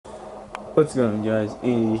What's going on, guys?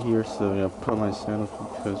 Andy here. So yeah, put my sandals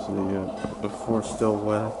because the floor's still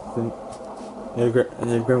wet. I think. Yeah,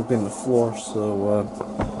 they're grabbing the floor. So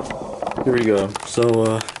here we go.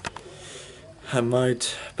 So I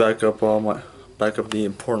might back up the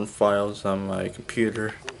important files on my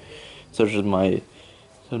computer, such as all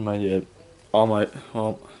my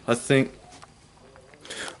I think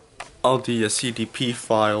all the CDP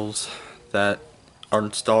files that are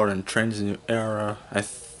installed in Trains New Era. I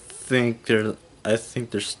think they're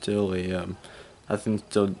still I think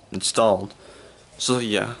still installed. So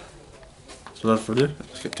yeah. So without further ado,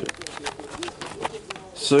 let's get to it.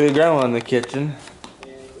 So your grandma in the kitchen.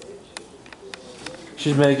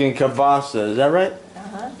 She's making kielbasa, is that right?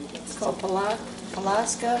 It's called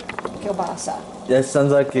Palaska kielbasa. That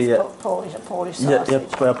sounds like a Polish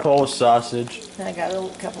sausage. a Polish sausage. And I got a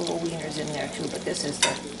couple of wieners in there too, but this is the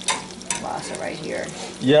kielbasa right here.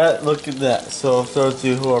 Yeah, look at that. So for those of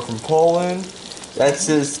you who are from Poland, that's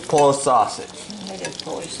his Polish sausage. It is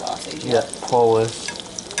Polish sausage. Yeah, Polish.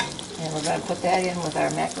 And we're going to put that in with our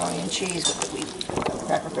macaroni and cheese, with the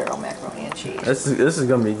Cracker Barrel macaroni and cheese. This is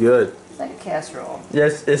gonna be good. It's like a casserole.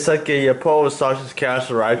 Yes, it's like a Polish sausage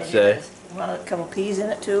casserole, I'd say. Is. You want a couple peas in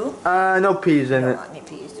it too? No peas in You it. don't want any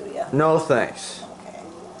peas, do you? No thanks. Okay.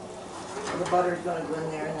 So the butter's going to go in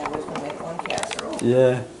there, and then we're going to make one casserole.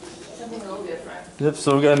 Yeah. Something a little different. Yep,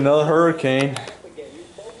 so we got another hurricane.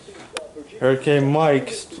 Hurricane Mike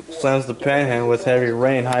slams the panhandle with heavy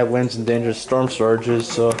rain, high winds, and dangerous storm surges.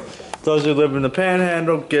 So those who live in the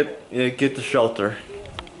panhandle, get the shelter.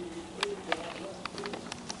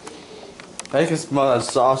 I can smell that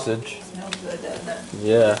sausage. Smells good, doesn't it?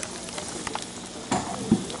 Yeah.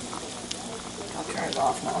 I'll turn it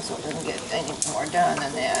off now so it doesn't get any more done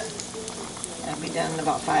than that. That'll be done in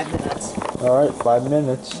about 5 minutes. Alright, 5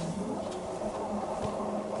 minutes.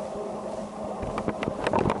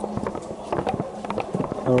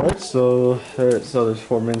 Alright, so there's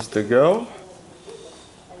 4 minutes to go.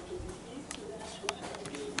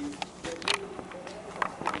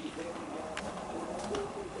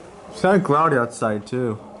 It's kind of cloudy outside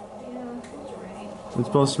too. Yeah, it's raining. It's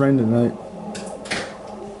supposed to rain tonight.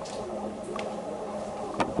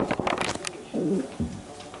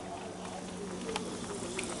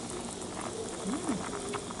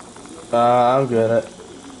 I'm good at it.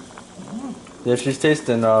 Yeah, she's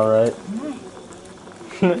tasting alright.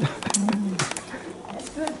 That's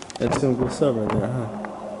good. That's some good stuff right there, huh?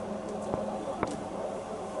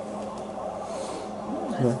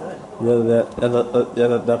 That's good.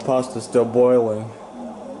 Yeah, that pasta's still boiling.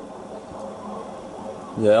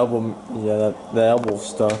 Yeah, the elbow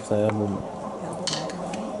stuff, the elbow. Elbow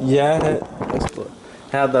macaroni. Yeah,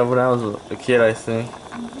 had that when I was a kid, I think.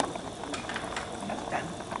 That's done.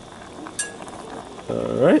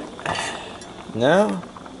 Alright. Now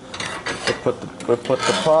we put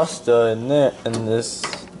the pasta in there in this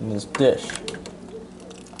dish.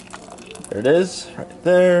 There it is, right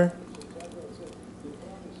there.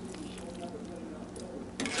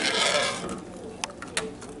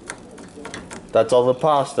 That's all the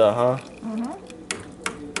pasta, huh? Mm-hmm.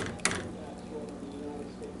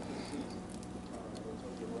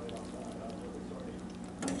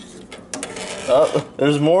 Oh,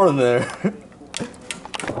 there's more in there.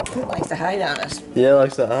 It likes to hide on us. Yeah, it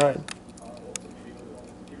likes to hide.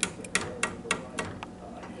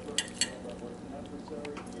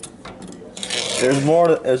 There's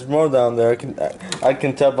more down there. I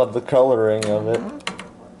can tell by the coloring of it.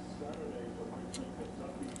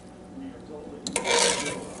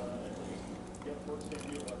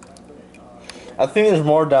 I think there's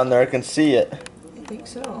more down there. I can see it. I think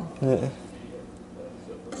so. Yeah.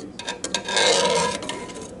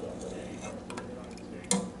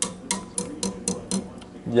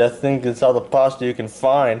 Yeah, I think it's all the pasta you can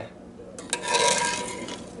find.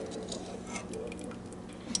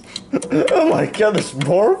 Oh my god, there's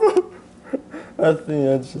more of them? I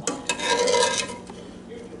think that's...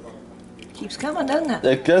 Keeps coming, doesn't it?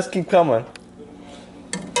 It does keep coming.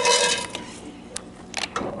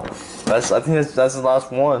 I think that's the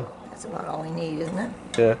last one. That's about all we need, isn't it?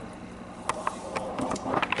 Yeah.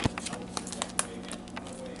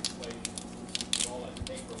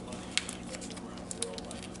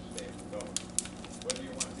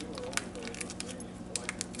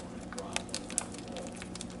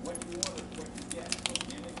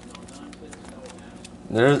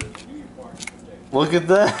 There's... Look at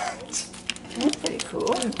that! That's pretty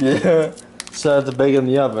cool. Yeah. So I have to bake it in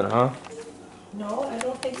the oven, huh? No, I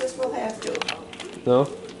don't think this will have to. No?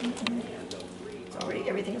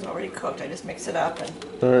 Everything's already cooked. I just mix it up and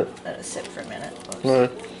Alright. let it sit for a minute.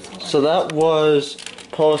 Alright. So that was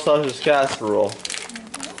Polish sausage casserole.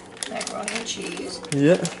 Macaroni cheese.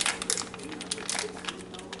 Yeah.